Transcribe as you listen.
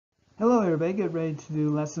Hello everybody, get ready to do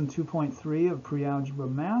lesson 2.3 of Pre-Algebra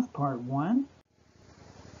Math, part 1.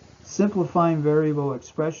 Simplifying variable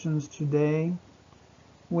expressions today.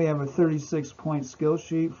 We have a 36-point skill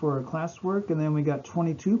sheet for our classwork, and then we got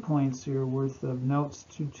 22 points here worth of notes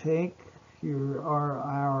to take. Here are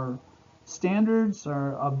our standards,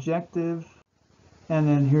 our objective, and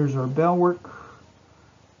then here's our bell work.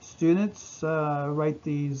 Students, write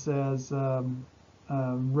these as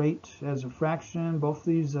rate as a fraction, both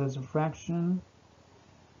these as a fraction.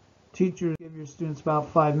 Teachers, give your students about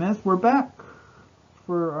 5 minutes. We're back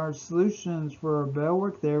for our solutions for our bell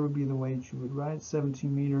work. There would be the way you would write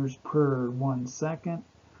 17 meters per 1 second,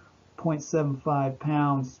 0.75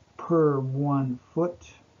 pounds per 1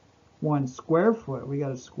 foot, 1 square foot. We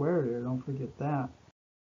got a square there, don't forget that.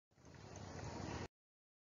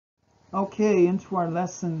 Okay, into our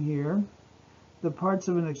lesson here. The parts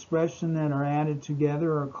of an expression that are added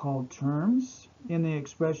together are called terms. In the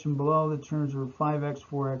expression below, the terms are 5x,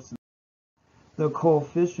 4x, and the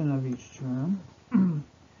coefficient of each term.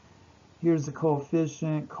 Here's the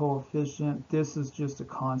coefficient. This is just a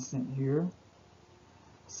constant here.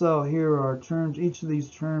 So here are our terms. Each of these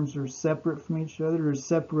terms are separate from each other. They're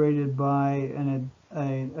separated by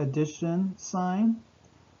an addition sign.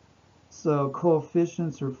 So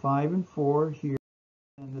coefficients are 5 and 4 here.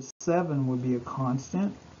 And the 7 would be a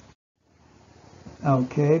constant.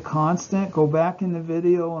 Okay, constant. Go back in the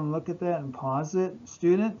video and look at that and pause it.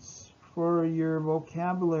 Students, for your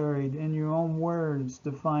vocabulary, in your own words,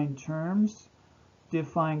 define terms,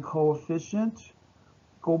 define coefficient.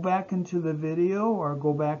 Go back into the video or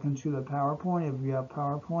go back into the PowerPoint if you have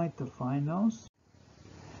PowerPoint to find those.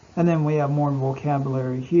 And then we have more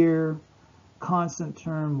vocabulary here. Constant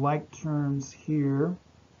term, like terms here.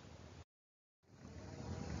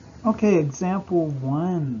 Okay, example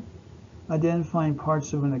 1. Identifying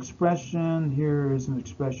parts of an expression. Here is an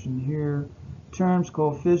expression here. Terms,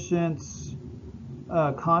 coefficients,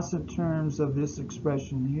 constant terms of this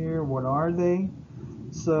expression here. What are they?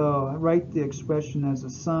 So write the expression as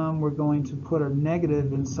a sum. We're going to put our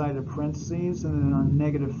negative inside of parentheses and then our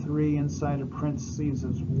 -3 inside of parentheses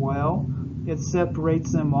as well. It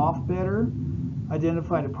separates them off better.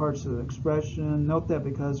 Identify the parts of the expression. Note that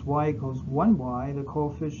because y equals 1y, the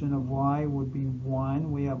coefficient of y would be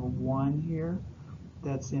 1. We have a 1 here.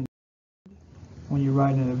 That's in when you're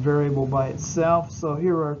writing a variable by itself. So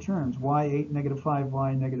here are our terms. y, 8,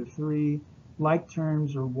 -5y, -3. Like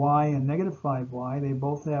terms are y and -5y. They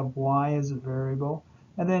both have y as a variable.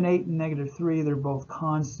 And then 8 and -3, they're both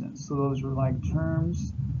constants. So those are like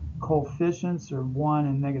terms. Coefficients are 1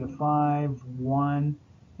 and -5, 1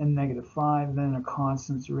 and -5, then our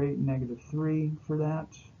constants are 8 and -3 for that.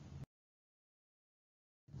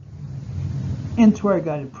 Into our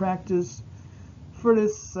guided practice. For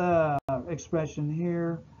this expression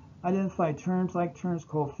here, identify terms, like terms,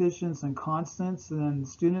 coefficients, and constants. And then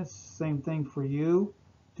students, same thing for you.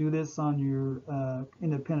 Do this on your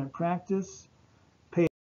independent practice. I'm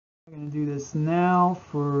going to do this now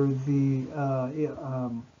for the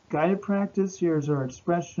guided practice. Here's our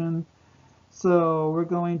expression. So we're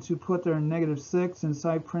going to put our -6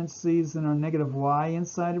 inside parentheses and our -y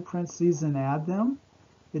inside of parentheses and add them.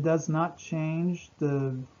 It does not change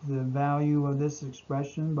the value of this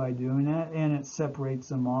expression by doing that, and it separates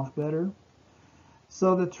them off better.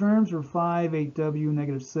 So the terms are 5, 8w,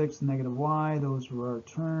 -6, and -y. Those are our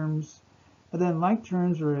terms. And then like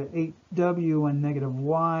terms are 8w and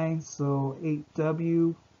 -y. So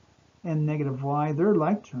 8w and -y, they're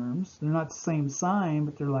like terms. They're not the same sign,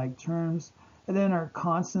 but they're like terms. And then our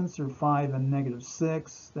constants are 5 and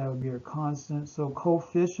 -6. That would be our constant. So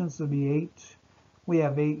coefficients would be 8. We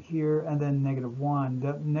have 8 here, and then -1.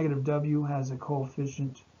 W has a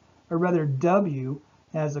coefficient, or rather W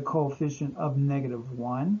has a coefficient of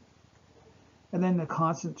 -1. And then the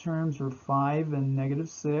constant terms are 5 and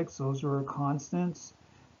 -6. Those are our constants.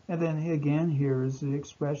 And then again, here is the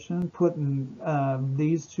expression. Putting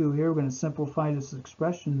these two here, we're going to simplify this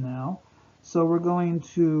expression now. So we're going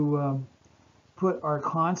to put our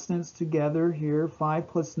constants together here, 5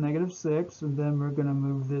 plus -6, and then we're going to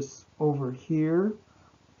move this over here.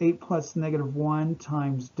 8 plus -1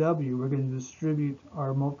 times W. We're going to distribute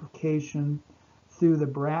our multiplication through the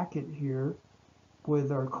bracket here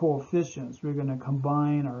with our coefficients. We're going to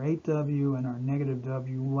combine our 8W and our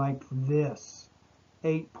 -W like this.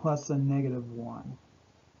 8 plus a -1.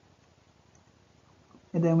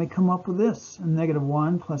 And then we come up with this. A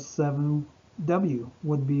 -1 plus 7W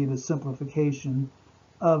would be the simplification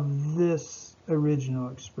of this original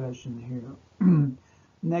expression here.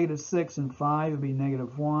 -6 and 5 would be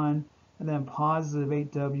 -1, and then positive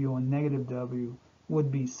 8W and -W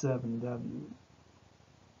would be 7W.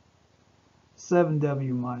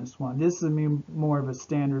 7w minus 1. This is more of a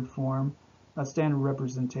standard form, a standard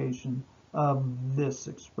representation of this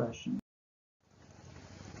expression.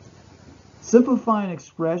 Simplifying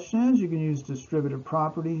expressions, you can use distributive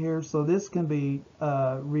property here. So this can be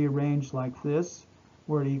rearranged like this,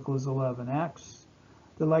 where it equals 11x.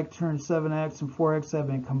 The like terms 7x and 4x have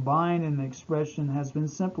been combined and the expression has been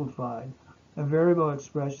simplified. A variable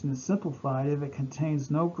expression is simplified if it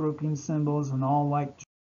contains no grouping symbols and all like terms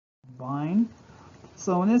combined.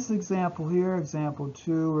 So in this example here, example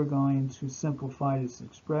 2, we're going to simplify this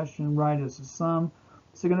expression, write it as a sum.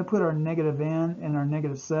 So we're going to put our negative n and our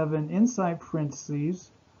negative 7 inside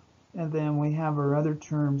parentheses, and then we have our other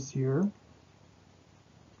terms here,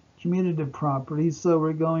 commutative properties. So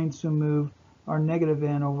we're going to move our negative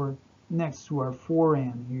n over next to our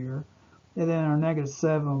 4n here, and then our negative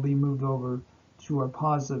 7 will be moved over to our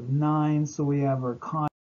positive 9. So we have our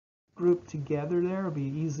grouped together there. It'll be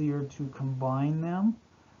easier to combine them.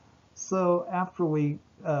 So after we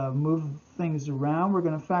move things around, we're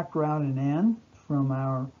going to factor out an n from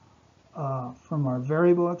our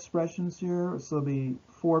variable expressions here. So it'll be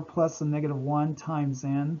 4 plus a negative 1 times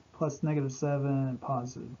n plus negative 7 and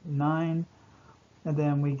positive 9. And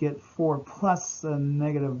then we get 4 plus a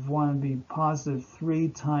negative 1 would be positive 3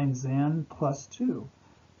 times n plus 2.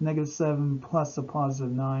 Negative 7 plus a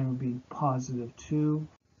positive 9 would be positive 2.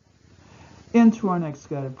 Into our next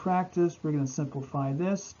guided practice, we're going to simplify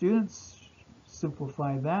this. Students,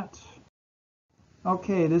 simplify that.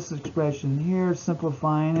 Okay, this expression here,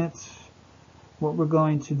 simplifying it. What we're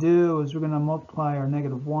going to do is we're going to multiply our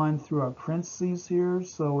negative 1 through our parentheses here.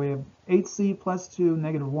 So we have 8c plus 2,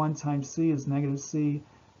 negative 1 times c is negative c.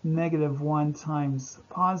 Negative 1 times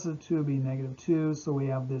positive 2 would be negative 2. So we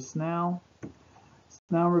have this now.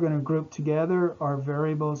 Now we're going to group together our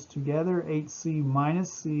variables together. 8c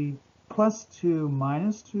minus c plus 2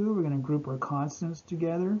 minus 2. We're going to group our constants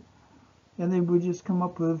together. And then we just come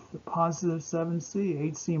up with positive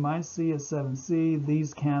 7c. 8c minus c is 7c.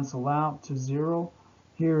 These cancel out to 0.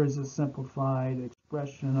 Here is a simplified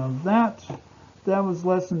expression of that. That was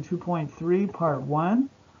lesson 2.3, part 1.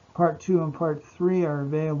 Part 2 and part 3 are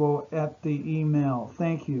available at the email.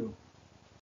 Thank you.